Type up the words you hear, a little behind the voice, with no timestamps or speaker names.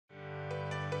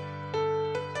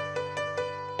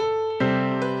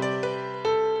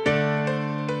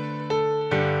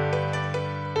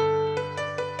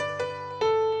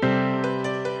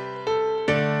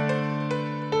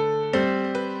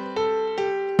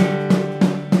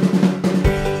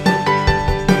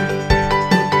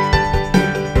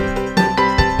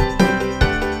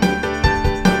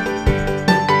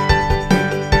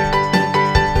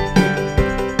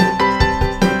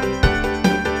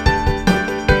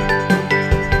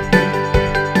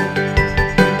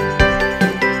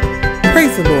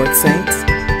God, saints,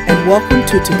 and welcome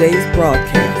to today's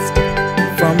broadcast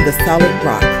from the Solid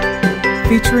Rock,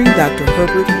 featuring Dr.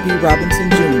 Herbert B. Robinson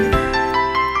Jr.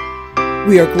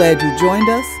 We are glad you joined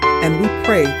us, and we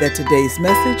pray that today's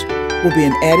message will be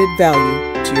an added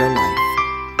value to your life.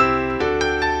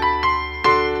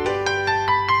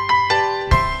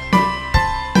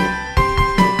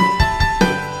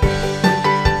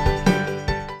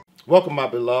 Welcome, my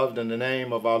beloved, in the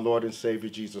name of our Lord and Savior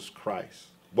Jesus Christ.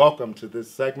 Welcome to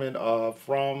this segment of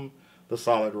From the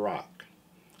Solid Rock.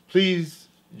 Please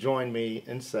join me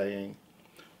in saying,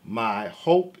 my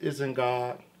hope is in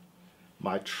God,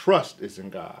 my trust is in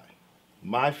God,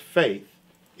 my faith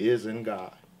is in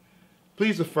God.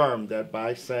 Please affirm that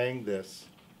by saying this,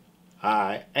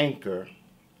 I anchor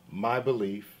my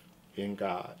belief in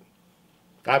God.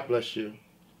 God bless you.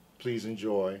 Please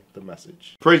enjoy the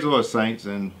message. Praise the Lord, saints,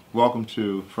 and welcome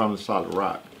to From the Solid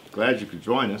Rock. Glad you could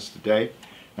join us today.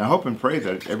 And I hope and pray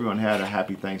that everyone had a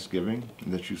happy Thanksgiving,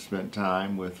 and that you spent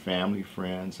time with family,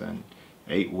 friends, and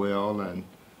ate well. And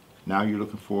now you're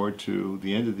looking forward to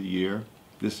the end of the year.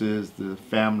 This is the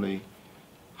family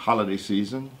holiday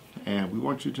season, and we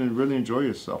want you to really enjoy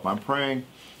yourself. I'm praying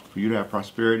for you to have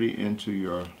prosperity into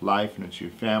your life and into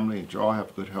your family, and you all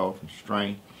have good health and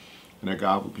strength, and that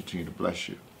God will continue to bless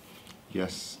you.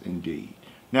 Yes, indeed.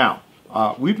 Now,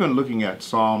 we've been looking at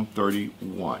Psalm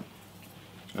 31.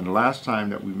 And the last time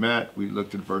that we met, we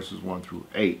looked at verses 1 through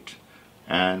 8.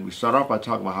 And we start off by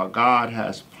talking about how God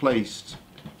has placed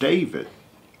David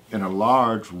in a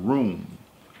large room,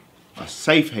 a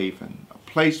safe haven, a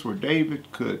place where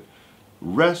David could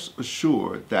rest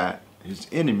assured that his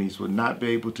enemies would not be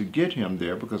able to get him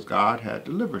there because God had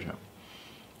delivered him.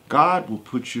 God will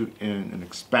put you in an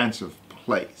expansive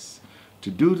place to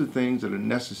do the things that are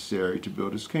necessary to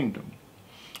build his kingdom.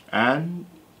 And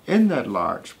in that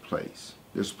large place,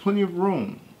 there's plenty of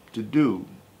room to do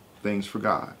things for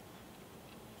God.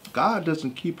 God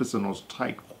doesn't keep us in those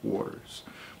tight quarters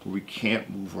where we can't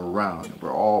move around and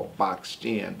we're all boxed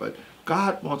in, but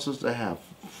God wants us to have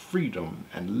freedom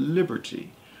and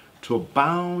liberty to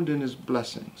abound in his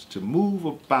blessings, to move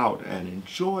about and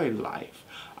enjoy life.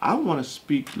 I want to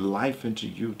speak life into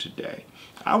you today.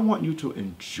 I want you to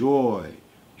enjoy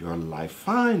your life.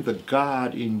 Find the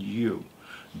God in you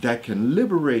that can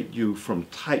liberate you from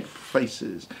tight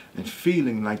places and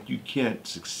feeling like you can't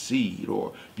succeed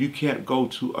or you can't go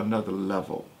to another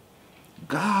level.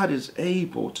 God is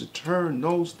able to turn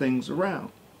those things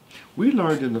around. We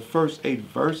learned in the first 8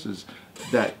 verses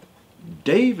that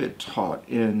David taught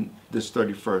in this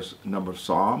 31st number of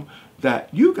Psalm that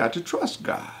you got to trust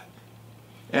God.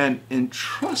 And in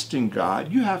trusting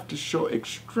God, you have to show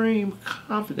extreme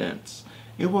confidence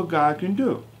in what God can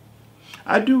do.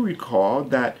 I do recall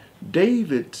that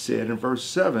David said in verse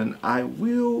 7, I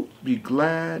will be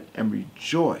glad and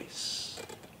rejoice.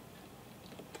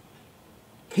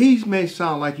 He may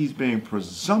sound like he's being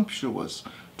presumptuous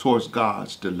towards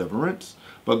God's deliverance,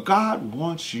 but God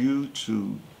wants you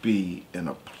to be in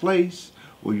a place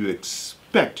where you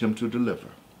expect him to deliver.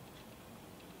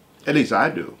 At least I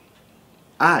do.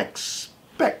 I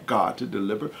expect God to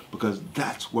deliver because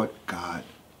that's what God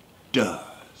does.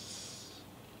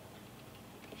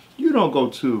 You don't go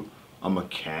to a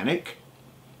mechanic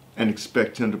and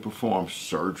expect him to perform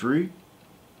surgery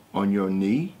on your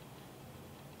knee.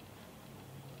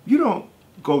 You don't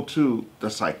go to the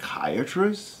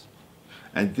psychiatrist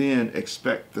and then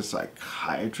expect the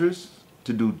psychiatrist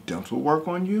to do dental work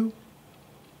on you.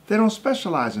 They don't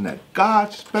specialize in that.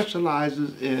 God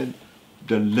specializes in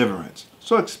deliverance.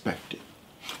 So expect it.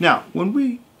 Now, when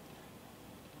we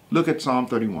look at Psalm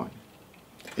 31,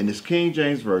 in this King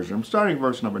James Version, I'm starting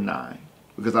verse number 9,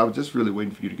 because I was just really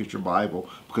waiting for you to get your Bible,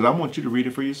 because I want you to read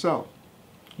it for yourself.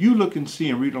 You look and see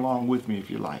and read along with me if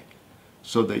you like,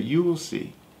 so that you will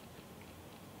see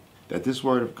that this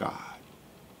Word of God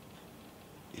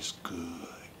is good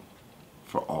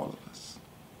for all of us.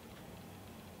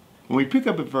 When we pick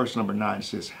up at verse number 9, it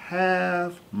says,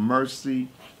 have mercy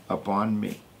upon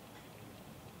me.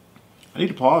 I need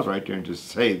to pause right there and just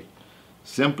say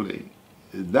simply,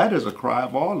 that is a cry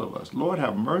of all of us. Lord,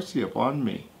 have mercy upon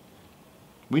me.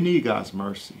 We need God's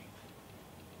mercy.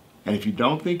 And if you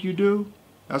don't think you do,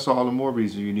 that's all the more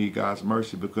reason you need God's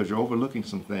mercy, because you're overlooking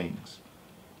some things.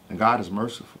 And God is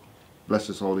merciful. Bless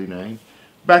his holy name.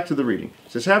 Back to the reading.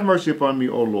 It says, have mercy upon me,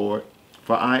 O Lord,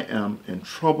 for I am in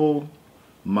trouble.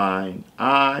 Mine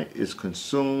eye is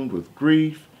consumed with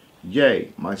grief,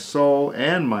 yea, my soul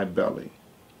and my belly.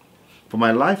 For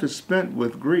my life is spent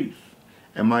with grief,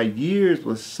 and my years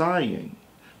with sighing.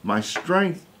 My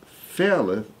strength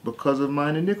faileth because of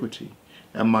mine iniquity,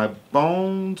 and my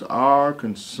bones are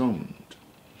consumed.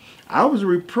 I was a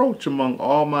reproach among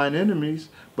all mine enemies,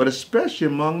 but especially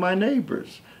among my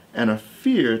neighbors, and a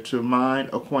fear to mine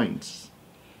acquaintance.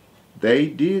 They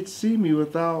did see me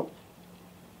without,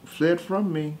 fled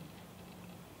from me.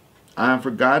 I am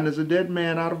forgotten as a dead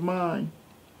man out of mind.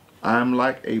 I am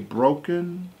like a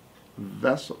broken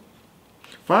vessel.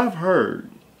 For I have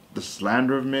heard the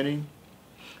slander of many.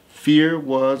 Fear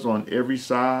was on every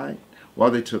side.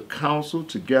 While they took counsel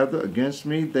together against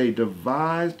me, they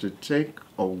devised to take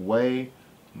away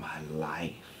my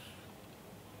life.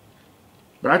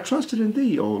 But I trusted in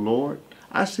thee, O Lord.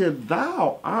 I said,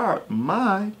 thou art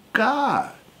my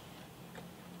God.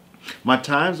 My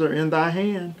times are in thy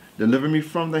hand. Deliver me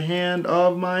from the hand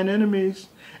of mine enemies,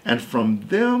 and from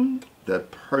them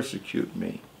that persecute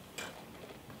me.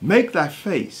 Make thy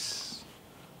face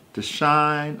to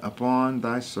shine upon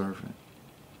thy servant.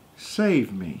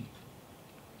 Save me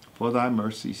for thy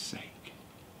mercy's sake.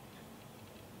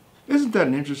 Isn't that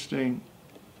an interesting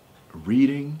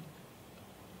reading?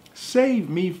 Save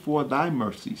me for thy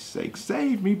mercy's sake.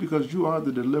 Save me because you are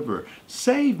the deliverer.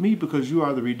 Save me because you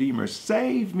are the redeemer.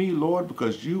 Save me, Lord,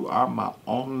 because you are my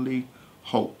only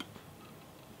hope.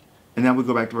 And now we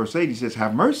go back to verse 8. He says,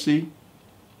 have mercy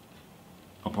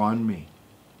upon me.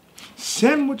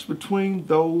 Sandwiched between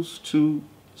those two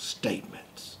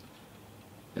statements.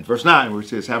 In verse 9, where he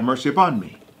says, have mercy upon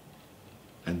me.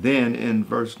 And then in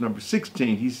verse number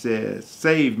 16, he says,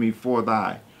 save me for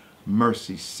thy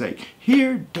mercy's sake.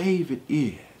 Here David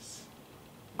is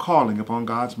calling upon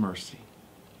God's mercy.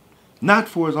 Not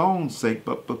for his own sake,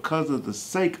 but because of the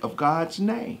sake of God's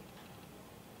name.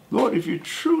 Lord, if you're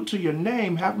true to your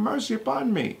name, have mercy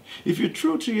upon me. If you're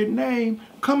true to your name,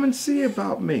 come and see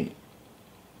about me.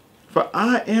 For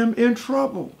I am in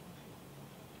trouble.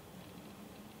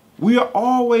 We are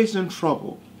always in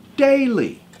trouble,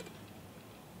 daily.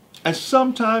 And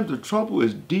sometimes the trouble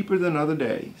is deeper than other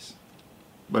days.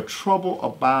 But trouble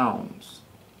abounds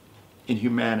in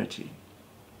humanity.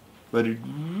 But it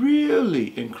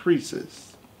really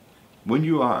increases when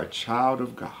you are a child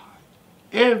of God.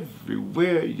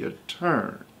 Everywhere you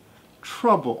turn,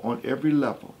 trouble on every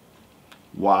level.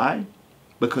 Why?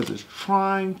 Because it's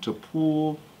trying to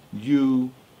pull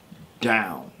you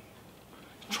down.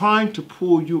 Trying to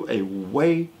pull you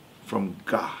away from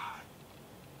God.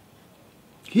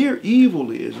 Here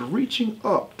evil is reaching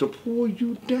up to pull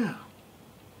you down.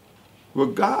 Well,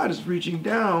 God is reaching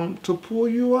down to pull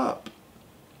you up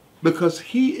because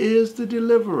he is the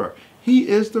deliverer. He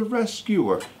is the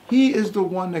rescuer. He is the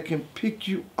one that can pick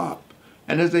you up.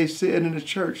 And as they said in the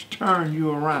church, turn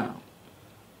you around.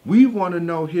 We want to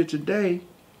know here today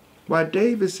why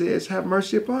David says, have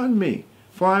mercy upon me,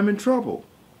 for I am in trouble.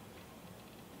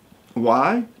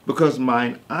 Why? Because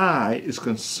mine eye is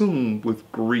consumed with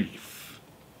grief.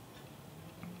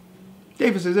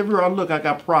 David says, everywhere I look, I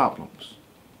got problems.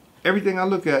 Everything I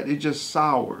look at, it just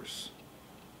sours.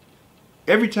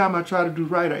 Every time I try to do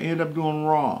right, I end up doing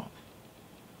wrong.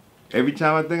 Every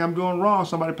time I think I'm doing wrong,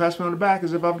 somebody pats me on the back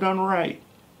as if I've done right.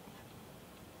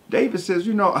 David says,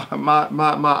 you know, my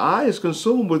eye is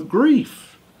consumed with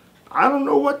grief. I don't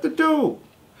know what to do.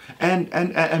 And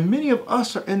many of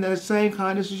us are in that same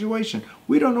kind of situation.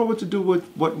 We don't know what to do with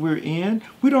what we're in.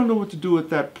 We don't know what to do with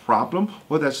that problem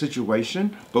or that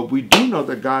situation. But we do know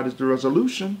that God is the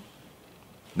resolution.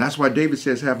 And that's why David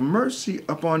says, have mercy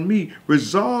upon me.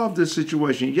 Resolve this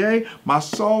situation. Yea, my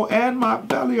soul and my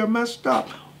belly are messed up.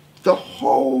 The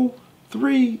whole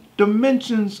 3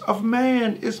 dimensions of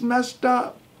man is messed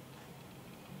up.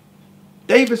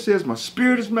 David says, my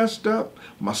spirit is messed up,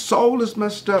 my soul is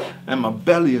messed up, and my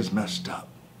belly is messed up.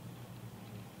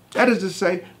 That is to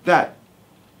say that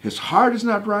his heart is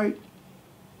not right.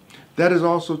 That is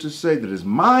also to say that his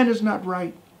mind is not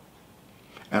right.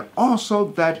 And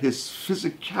also that his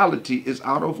physicality is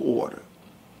out of order.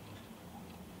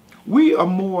 We are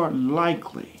more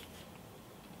likely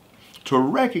to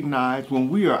recognize when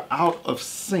we are out of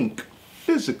sync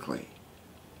physically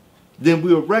than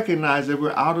we'll recognize that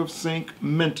we're out of sync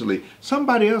mentally.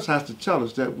 Somebody else has to tell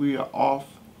us that we are off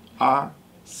our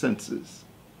senses.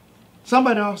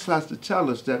 Somebody else has to tell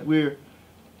us that we're,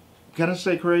 can I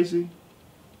say crazy?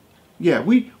 Yeah,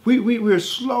 we're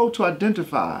slow to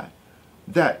identify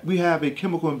that we have a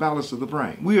chemical imbalance of the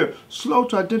brain. We are slow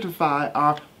to identify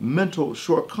our mental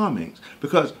shortcomings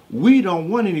because we don't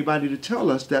want anybody to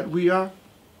tell us that we are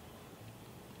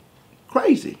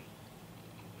crazy.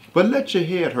 But let your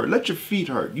head hurt, let your feet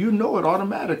hurt. You know it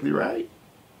automatically, right?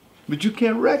 But you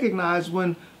can't recognize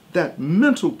when that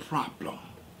mental problem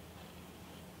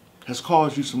has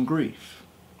caused you some grief.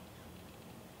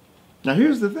 Now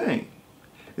here's the thing,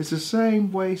 It's the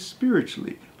same way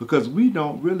spiritually, because we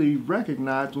don't really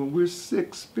recognize when we're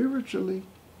sick spiritually.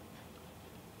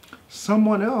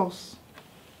 Someone else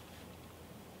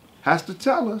has to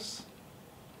tell us.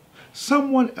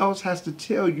 Someone else has to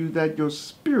tell you that your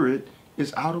spirit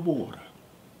is out of order.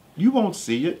 You won't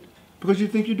see it because you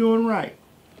think you're doing right.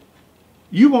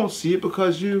 You won't see it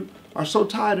because you are so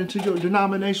tied into your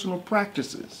denominational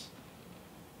practices.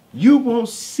 You won't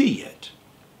see it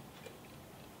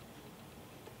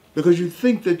because you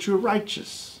think that you're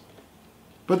righteous.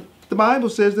 But the Bible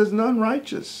says there's none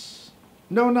righteous.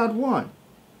 No, not one.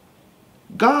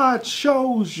 God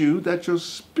shows you that your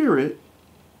spirit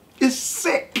is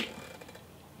sick.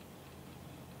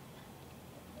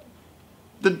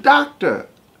 The doctor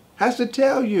has to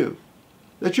tell you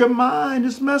that your mind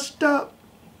is messed up.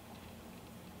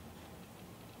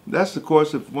 That's, of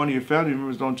course, if one of your family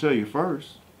members don't tell you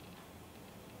first.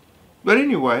 But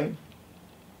anyway,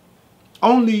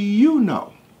 only you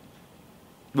know,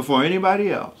 before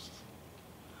anybody else,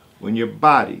 when your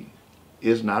body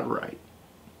is not right.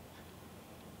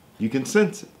 You can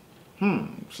sense it.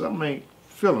 Something ain't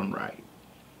feeling right.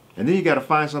 And then you got to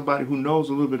find somebody who knows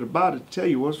a little bit about it to tell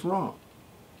you what's wrong.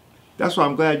 That's why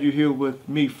I'm glad you're here with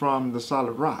me from the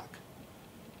Solid Rock,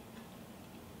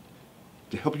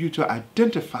 to help you to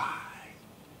identify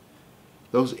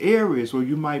those areas where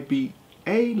you might be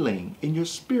ailing in your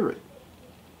spirit.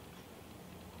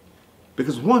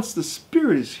 Because once the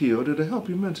spirit is healed, it'll help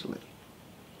you mentally.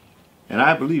 And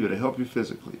I believe it'll help you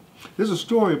physically. There's a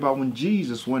story about when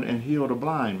Jesus went and healed a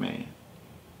blind man.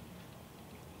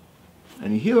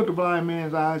 And he healed the blind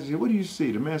man's eyes. He said, "What do you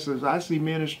see?" The man says, "I see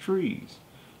men as trees."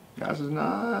 God says,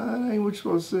 "Nah, that ain't what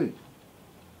you're supposed to see."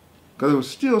 Because there was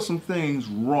still some things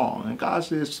wrong. And God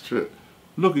says to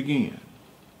look again.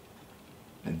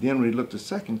 And then when he looked a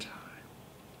second time,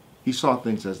 he saw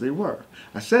things as they were.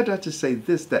 I said that to say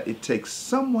this, that it takes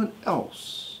someone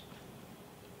else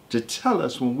to tell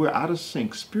us when we're out of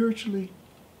sync spiritually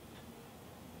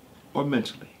or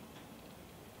mentally.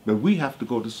 But we have to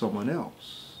go to someone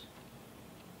else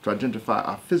to identify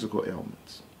our physical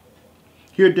ailments.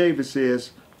 Here David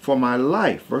says, "For my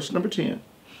life," verse number 10,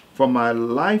 "for my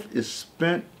life is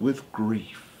spent with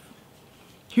grief."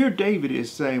 Here David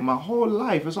is saying, my whole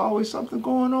life is always something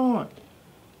going on.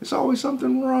 It's always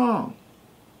something wrong.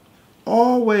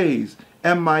 Always.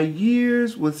 And my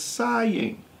years with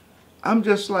sighing. I'm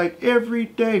just like every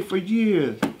day for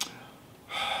years.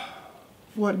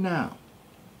 What now?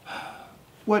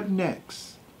 What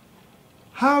next?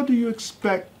 How do you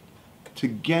expect to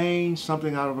gain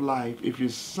something out of life if you're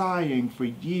sighing for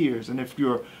years and if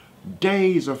your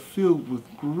days are filled with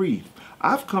grief?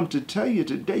 I've come to tell you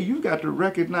today, you've got to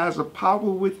recognize the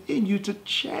power within you to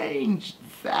change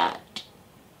that.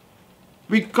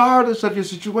 Regardless of your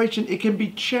situation, it can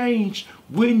be changed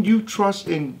when you trust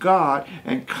in God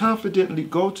and confidently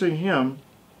go to Him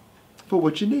for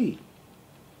what you need.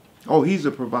 Oh, He's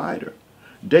a provider.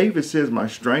 David says, "My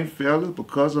strength faileth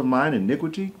because of mine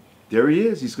iniquity." There he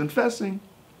is. He's confessing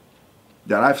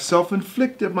that I've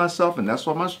self-inflicted myself, and that's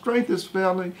why my strength is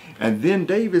failing. And then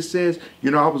David says,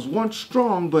 I was once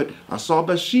strong, but I saw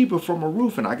Bathsheba from a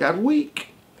roof, and I got weak.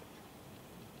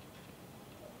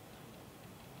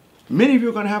 Many of you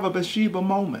are going to have a Bathsheba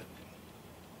moment.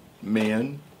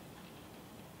 Men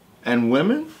and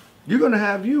women, you're going to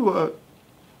have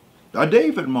a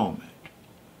David moment.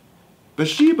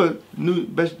 Bathsheba knew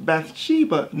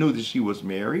that she was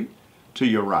married to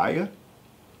Uriah,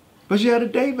 but she had a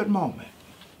David moment.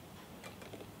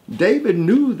 David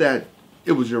knew that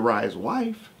it was Uriah's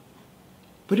wife,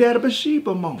 but he had a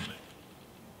Bathsheba moment.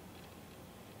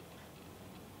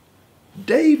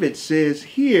 David says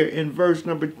here in verse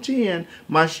number 10,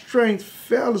 "My strength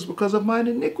fails because of mine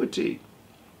iniquity."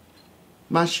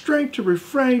 My strength to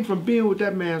refrain from being with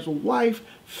that man's wife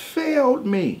failed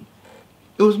me.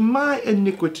 It was my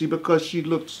iniquity because she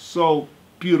looked so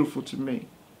beautiful to me.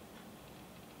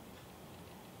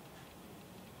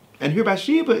 And here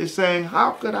Bathsheba is saying,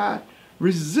 how could I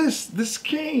resist this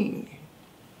king?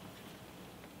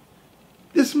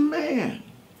 This man.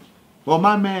 Well,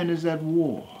 my man is at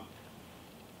war.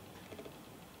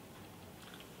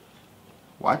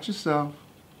 Watch yourself,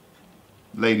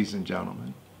 ladies and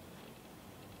gentlemen.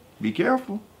 Be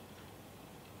careful.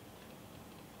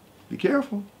 Be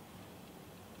careful.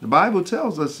 The Bible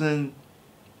tells us in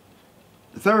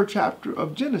the 3rd chapter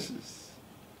of Genesis,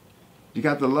 you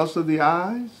got the lust of the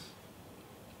eyes,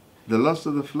 the lust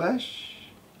of the flesh,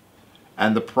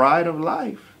 and the pride of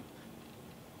life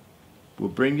will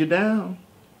bring you down.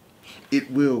 It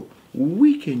will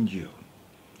weaken you.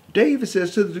 David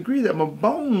says, to the degree that my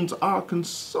bones are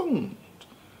consumed.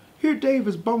 Here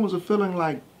David's bones are feeling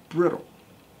like brittle.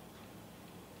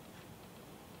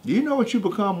 Do you know what you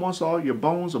become once all your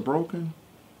bones are broken?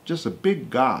 Just a big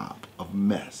gob of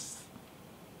mess.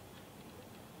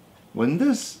 When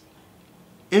this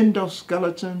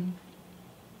endoskeleton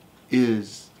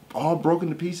is all broken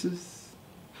to pieces,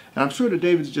 and I'm sure that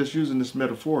David's just using this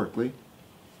metaphorically,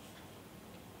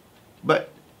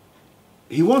 but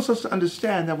he wants us to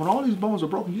understand that when all these bones are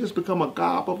broken, you just become a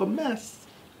gob of a mess.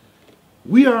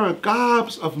 We are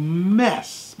gobs of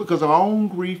mess because of our own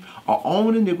grief, our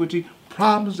own iniquity,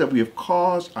 problems that we have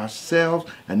caused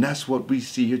ourselves, and that's what we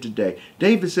see here today.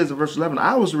 David says in verse 11,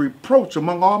 I was a reproach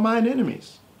among all mine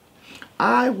enemies.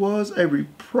 I was a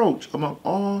reproach among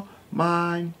all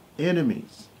mine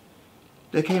enemies.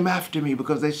 They came after me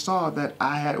because they saw that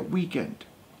I had weakened.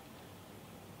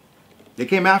 They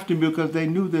came after me because they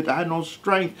knew that I had no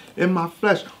strength in my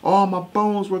flesh. All my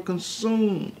bones were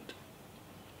consumed.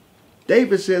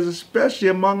 David says, especially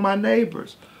among my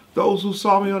neighbors, those who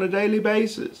saw me on a daily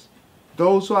basis,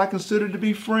 those who I considered to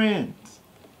be friends.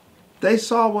 They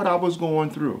saw what I was going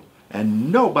through,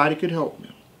 and nobody could help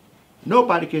me.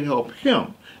 Nobody can help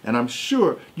him. And I'm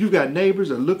sure you've got neighbors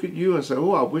that look at you and say,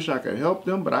 oh, I wish I could help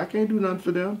them, but I can't do nothing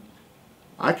for them.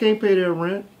 I can't pay their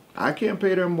rent. I can't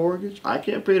pay their mortgage. I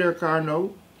can't pay their car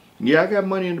note. Yeah, I got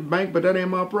money in the bank, but that ain't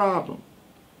my problem.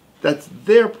 That's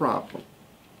their problem.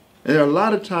 And there are a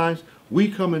lot of times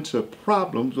we come into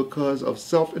problems because of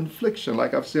self-infliction,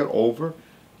 like I've said over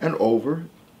and over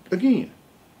again.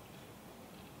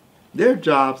 There are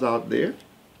jobs out there,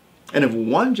 and if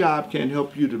one job can't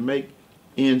help you to make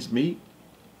ends meet,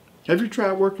 have you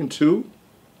tried working two?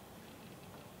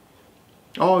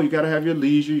 Oh, you got to have your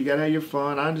leisure, you got to have your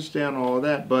fun. I understand all of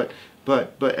that, but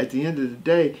at the end of the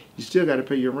day, you still got to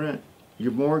pay your rent,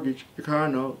 your mortgage, your car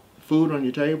note, food on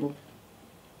your table.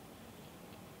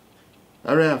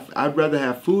 I'd rather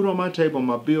have food on my table and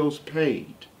my bills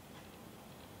paid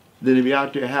than to be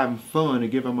out there having fun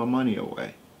and giving my money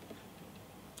away.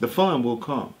 The fun will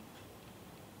come.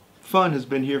 Fun has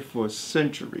been here for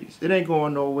centuries. It ain't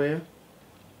going nowhere.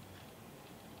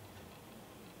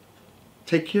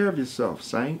 Take care of yourself,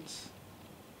 saints.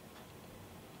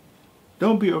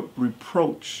 Don't be a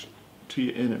reproach to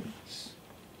your enemies.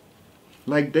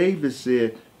 Like David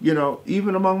said, you know,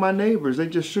 even among my neighbors, they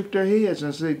just shook their heads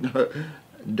and said,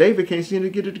 David can't seem to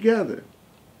get it together.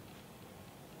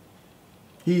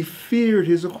 He feared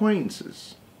his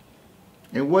acquaintances.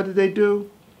 And what did they do?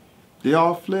 They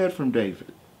all fled from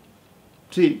David.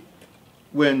 See,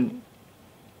 when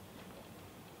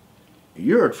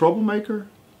you're a troublemaker,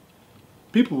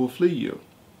 people will flee you.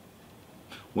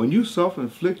 When you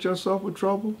self-inflict yourself with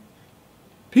trouble,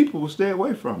 people will stay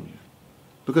away from you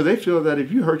because they feel that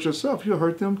if you hurt yourself, you'll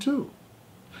hurt them too.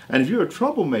 And if you're a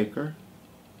troublemaker,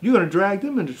 you're going to drag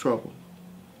them into trouble.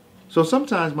 So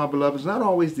sometimes, my beloved, it's not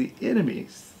always the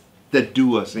enemies that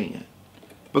do us in,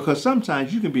 because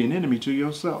sometimes you can be an enemy to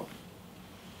yourself.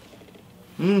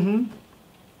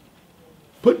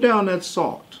 Put down that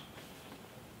salt.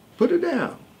 Put it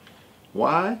down.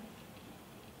 Why?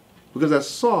 Because that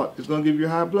salt is going to give you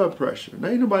high blood pressure. Now,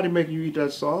 ain't nobody making you eat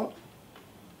that salt.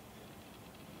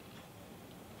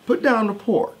 Put down the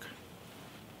pork.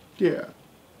 Yeah.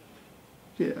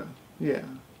 That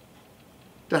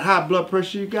high blood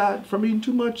pressure you got from eating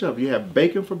too much of it. You had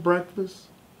bacon for breakfast.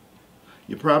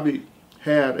 You probably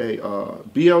had a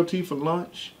BLT for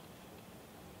lunch.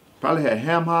 Probably had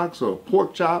ham hocks or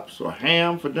pork chops or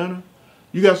ham for dinner.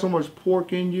 You got so much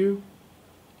pork in you,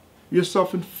 you're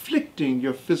self-inflicting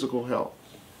your physical health.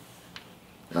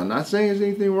 Now, I'm not saying there's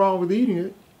anything wrong with eating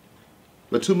it,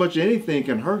 but too much of anything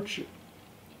can hurt you.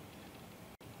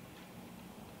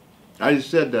 I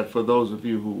just said that for those of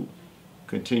you who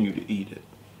continue to eat it.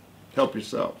 Help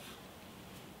yourself.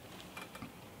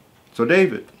 So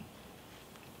David,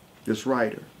 this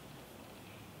writer,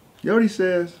 you know what he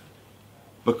says?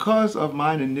 Because of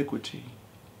mine iniquity,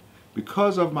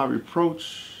 because of my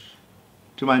reproach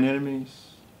to mine enemies,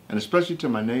 and especially to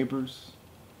my neighbors,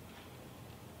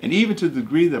 and even to the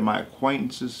degree that my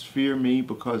acquaintances fear me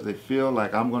because they feel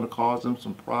like I'm going to cause them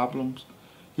some problems,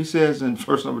 he says in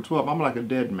verse number 12, I'm like a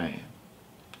dead man.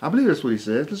 I believe that's what he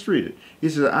says. Let's read it. He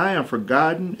says, I am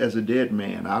forgotten as a dead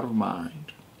man, out of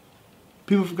mind.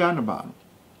 People have forgotten about him.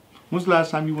 When's the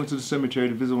last time you went to the cemetery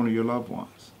to visit one of your loved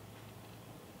ones?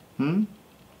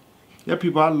 There are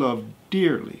people I love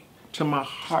dearly, to my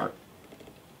heart.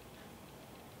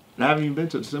 And I haven't even been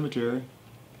to the cemetery.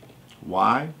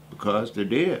 Why? Because they're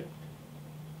dead.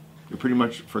 They're pretty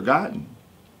much forgotten.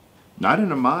 Not in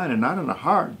the mind and not in the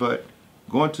heart, but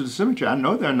going to the cemetery, I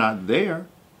know they're not there.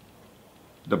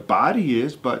 The body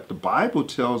is, but the Bible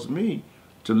tells me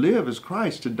to live is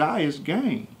Christ, to die is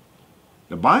gain.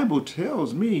 The Bible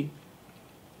tells me,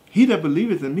 he that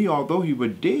believeth in me, although he were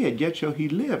dead, yet shall he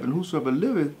live. And whosoever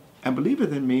liveth and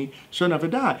believeth in me shall never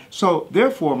die. So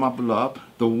therefore, my beloved,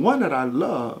 the one that I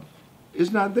love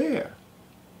is not there.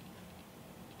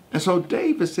 And so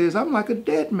David says, I'm like a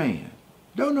dead man.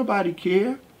 Don't nobody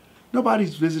care.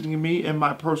 Nobody's visiting me in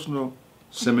my personal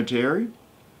cemetery.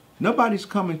 Nobody's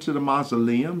coming to the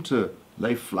mausoleum to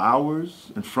lay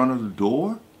flowers in front of the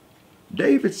door.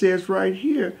 David says right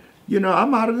here,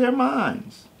 I'm out of their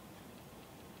minds.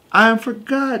 I am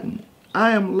forgotten.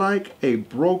 I am like a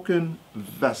broken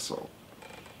vessel.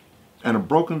 And a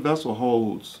broken vessel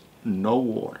holds no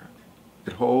water.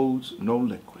 It holds no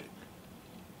liquid.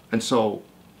 And so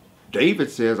David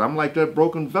says, I'm like that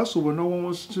broken vessel where no one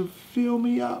wants to fill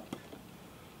me up.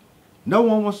 No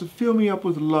one wants to fill me up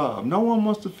with love. No one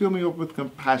wants to fill me up with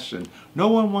compassion. No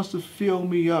one wants to fill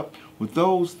me up with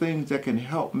those things that can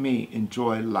help me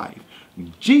enjoy life.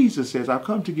 Jesus says, I've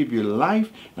come to give you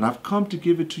life, and I've come to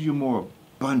give it to you more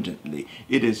abundantly.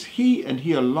 It is he and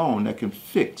he alone that can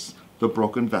fix the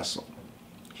broken vessel.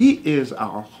 He is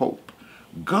our hope.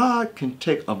 God can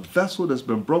take a vessel that's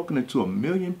been broken into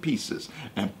 1,000,000 pieces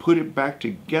and put it back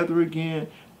together again,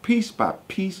 piece by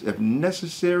piece if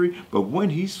necessary. But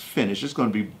when he's finished, it's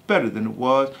going to be better than it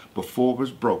was before it was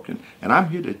broken. And I'm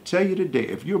here to tell you today,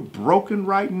 if you're broken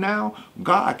right now,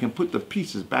 God can put the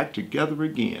pieces back together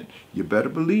again. You better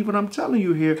believe what I'm telling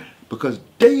you here, because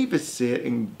David said,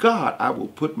 in God I will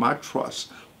put my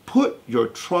trust. Put your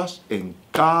trust in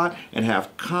God and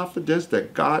have confidence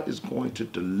that God is going to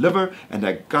deliver, and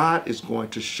that God is going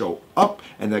to show up,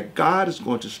 and that God is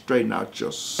going to straighten out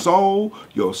your soul,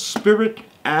 your spirit,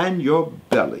 and your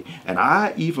belly. And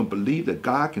I even believe that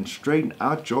God can straighten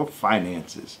out your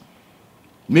finances.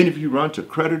 Many of you run to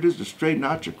creditors to straighten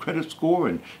out your credit score,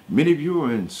 and many of you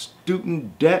are in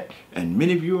student debt, and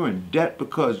many of you are in debt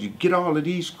because you get all of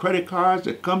these credit cards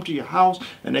that come to your house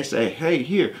and they say, hey,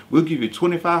 here, we'll give you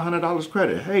 $2,500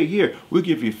 credit. Hey, here, we'll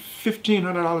give you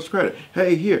 $1,500 credit.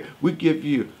 Hey, here, we give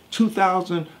you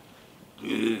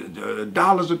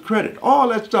 $2,000 of credit. All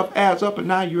that stuff adds up, and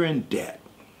now you're in debt.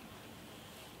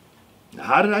 Now,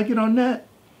 how did I get on that?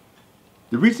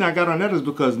 The reason I got on that is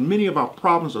because many of our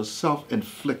problems are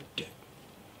self-inflicted.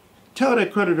 Tell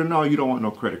that creditor, no, you don't want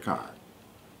no credit card.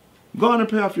 Go on and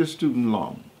pay off your student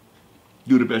loan.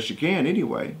 Do the best you can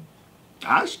anyway.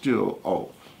 I still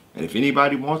owe. And if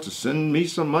anybody wants to send me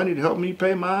some money to help me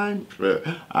pay mine,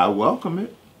 I welcome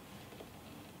it.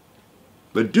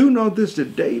 But do know this,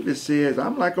 that David says,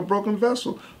 I'm like a broken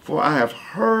vessel, for I have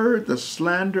heard the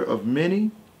slander of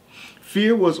many.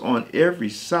 Fear was on every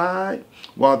side.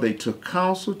 While they took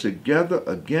counsel together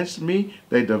against me,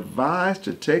 they devised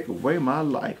to take away my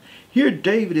life. Here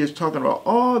David is talking about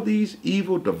all these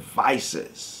evil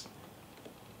devices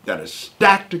that are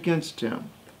stacked against him.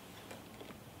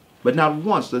 But not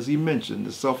once does he mention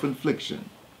the self-infliction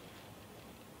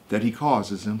that he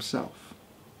causes himself.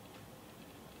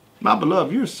 My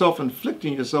beloved, you're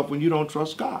self-inflicting yourself when you don't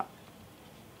trust God.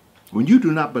 When you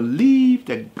do not believe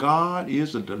that God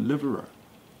is a deliverer,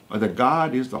 or that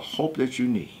God is the hope that you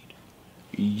need,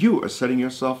 you are setting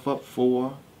yourself up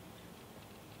for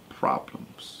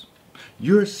problems.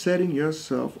 You're setting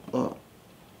yourself up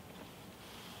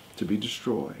to be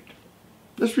destroyed.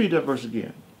 Let's read that verse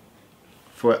again.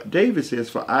 For David says,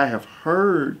 for I have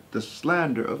heard the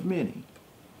slander of many.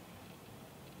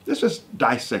 Let's just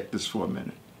dissect this for a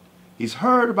minute. He's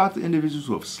heard about the individuals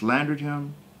who have slandered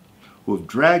him, who have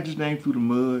dragged his name through the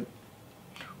mud,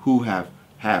 who have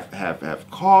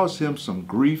caused him some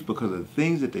grief because of the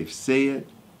things that they've said.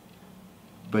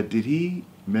 But did he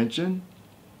mention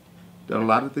that a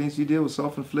lot of things he did was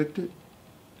self-inflicted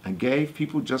and gave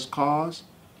people just cause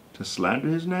to slander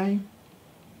his name?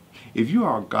 If you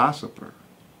are a gossiper,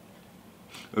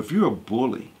 if you're a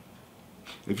bully,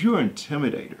 if you're an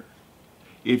intimidator,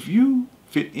 if you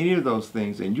fit any of those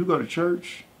things and you go to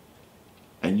church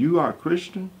and you are a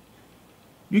Christian,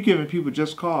 you're giving people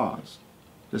just cause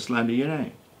to slander your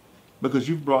name because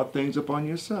you've brought things upon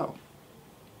yourself.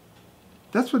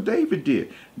 That's what David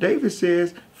did. David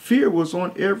says fear was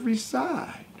on every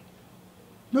side.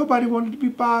 Nobody wanted to be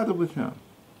bothered with him.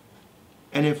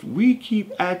 And if we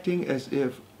keep acting as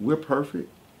if we're perfect,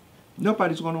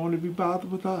 nobody's going to want to be bothered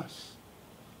with us.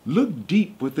 Look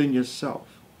deep within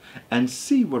yourself and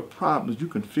see what problems you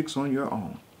can fix on your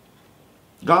own.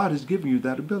 God has given you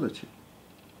that ability.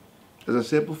 As I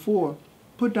said before,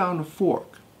 put down the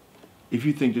fork if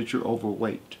you think that you're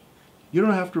overweight. You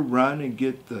don't have to run and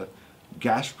get the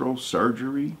gastro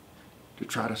surgery to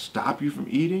try to stop you from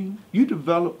eating. You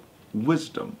develop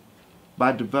wisdom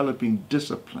by developing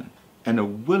discipline and a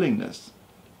willingness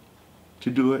to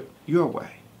do it your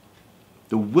way.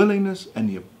 The willingness and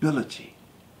the ability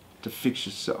to fix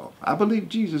yourself. I believe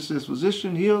Jesus says,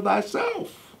 physician, heal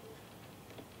thyself.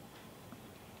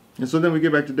 And so then we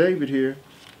get back to David here.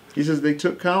 He says, they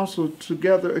took counsel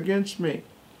together against me.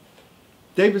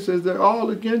 David says, they're all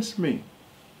against me.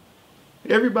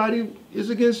 Everybody is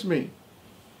against me.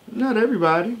 Not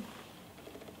everybody.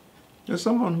 There's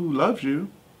someone who loves you,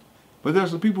 but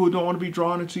there's some people who don't want to be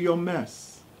drawn into your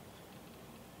mess.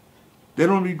 They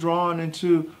don't want to be drawn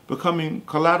into becoming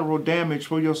collateral damage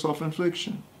for your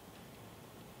self-infliction.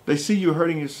 They see you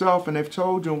hurting yourself and they've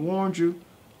told you and warned you,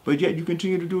 but yet you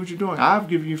continue to do what you're doing. I've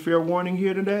given you fair warning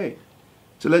here today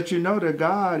to let you know that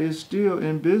God is still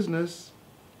in business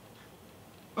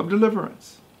of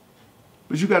deliverance.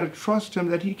 But you got to trust him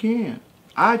that he can.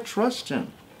 I trust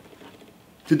him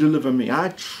to deliver me. I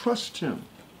trust him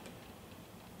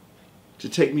to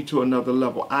take me to another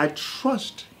level. I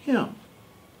trust him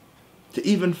to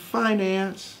even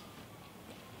finance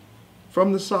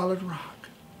from the solid rock.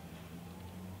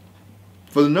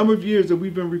 For the number of years that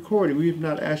we've been recording, we have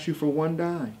not asked you for one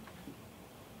dime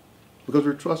because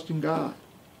we're trusting God.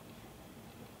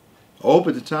 I hope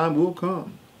at the time will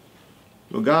come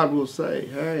when God will say,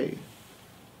 hey,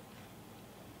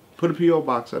 put a P.O.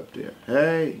 box up there.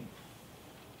 Hey,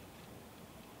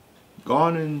 go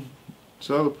on and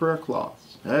sell the prayer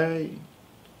cloths. Hey,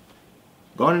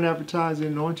 go on and advertise the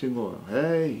anointing oil.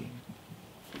 Hey,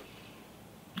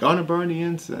 go on and burn the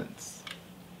incense.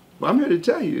 Well, I'm here to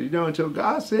tell you, until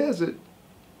God says it,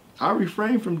 I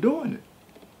refrain from doing it.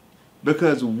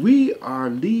 Because we are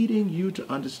leading you to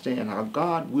understand how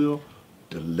God will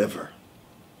deliver.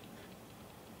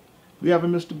 We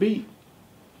haven't missed a beat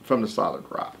from the solid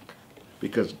rock.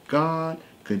 Because God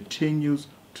continues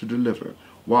to deliver.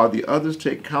 While the others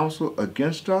take counsel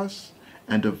against us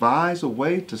and devise a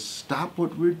way to stop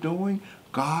what we're doing,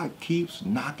 God keeps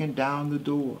knocking down the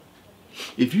door.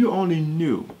 If you only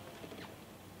knew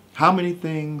how many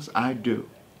things I do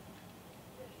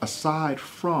aside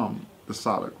from the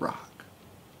solid rock,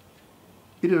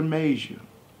 it'd amaze you.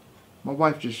 My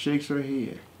wife just shakes her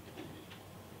head.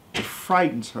 It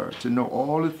frightens her to know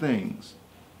all the things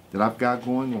that I've got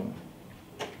going on.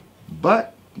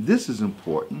 But this is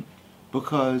important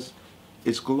because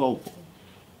it's global.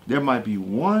 There might be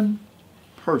one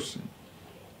person,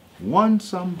 one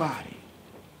somebody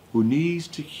who needs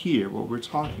to hear what we're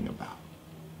talking about.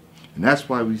 And that's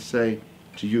why we say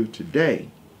to you today,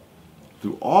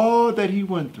 through all that he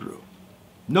went through,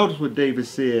 notice what David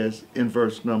says in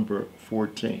verse number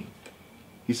 14.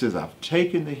 He says, I've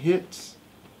taken the hits.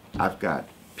 I've got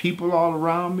people all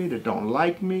around me that don't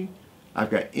like me. I've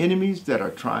got enemies that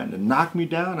are trying to knock me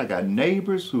down. I got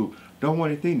neighbors who don't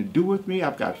want anything to do with me.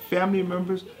 I've got family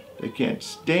members that can't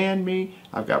stand me.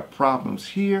 I've got problems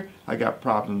here. I got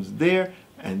problems there.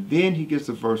 And then he gets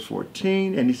to verse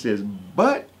 14 and he says,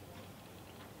 but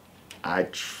I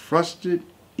trusted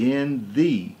in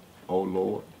thee, O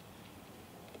Lord.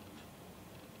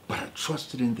 But I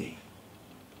trusted in thee.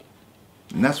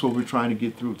 And that's what we're trying to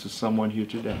get through to someone here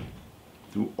today.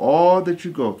 Through all that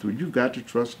you go through, you've got to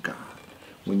trust God.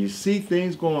 When you see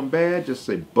things going bad, just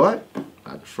say, but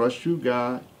I trust you,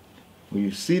 God. When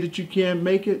you see that you can't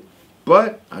make it,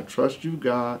 but I trust you,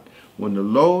 God. When the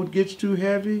load gets too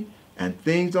heavy and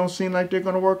things don't seem like they're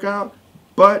going to work out,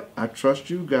 but I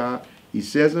trust you, God. He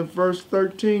says in verse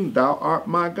 13, thou art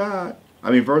my God.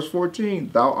 Verse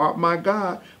 14, thou art my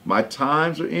God. My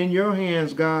times are in your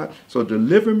hands, God. So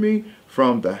deliver me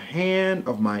from the hand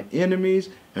of my enemies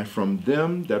and from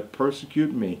them that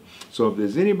persecute me. So if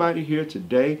there's anybody here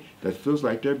today that feels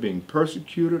like they're being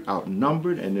persecuted,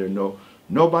 outnumbered, and there's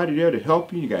nobody there to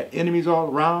help you, you got enemies all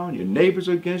around, your neighbors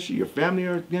are against you, your family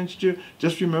are against you,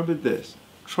 just remember this.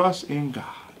 Trust in God.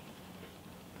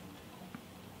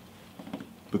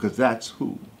 Because that's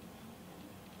who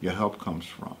your help comes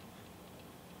from.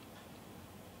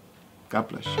 God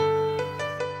bless you.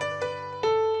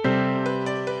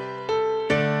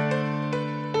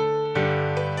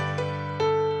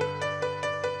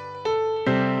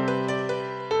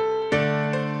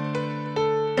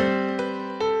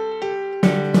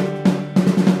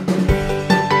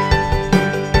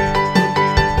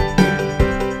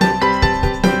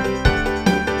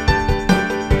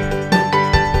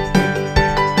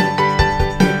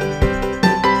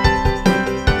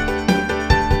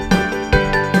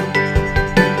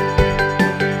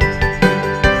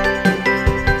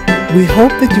 We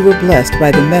hope that you were blessed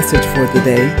by the message for the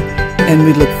day, and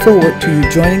we look forward to you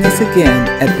joining us again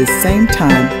at this same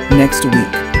time next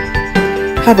week.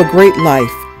 Have a great life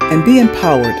and be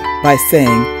empowered by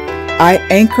saying, I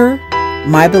anchor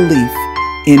my belief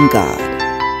in God.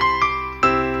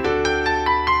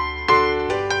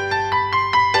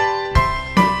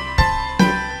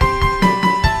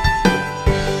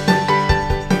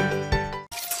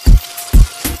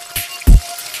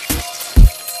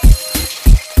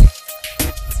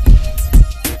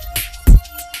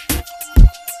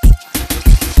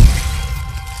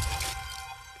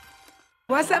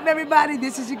 What's up, everybody?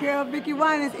 This is your girl, Vicki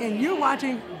Winans, and you're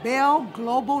watching Bell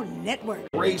Global Network.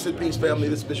 Grace and peace, family.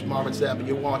 This is Bishop Marvin Sapp, and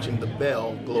you're watching the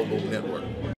Bell Global Network.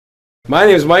 My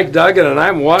name is Mike Duggan, and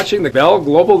I'm watching the Bell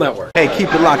Global Network. Hey, keep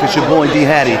it locked. It's your boy D.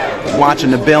 Hattie,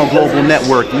 watching the Bell Global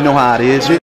Network. You know how it is.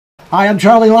 Hi, I'm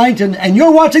Charlie Langton, and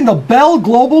you're watching the Bell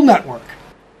Global Network.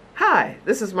 Hi,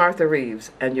 this is Martha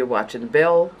Reeves, and you're watching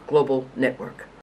Bell Global Network.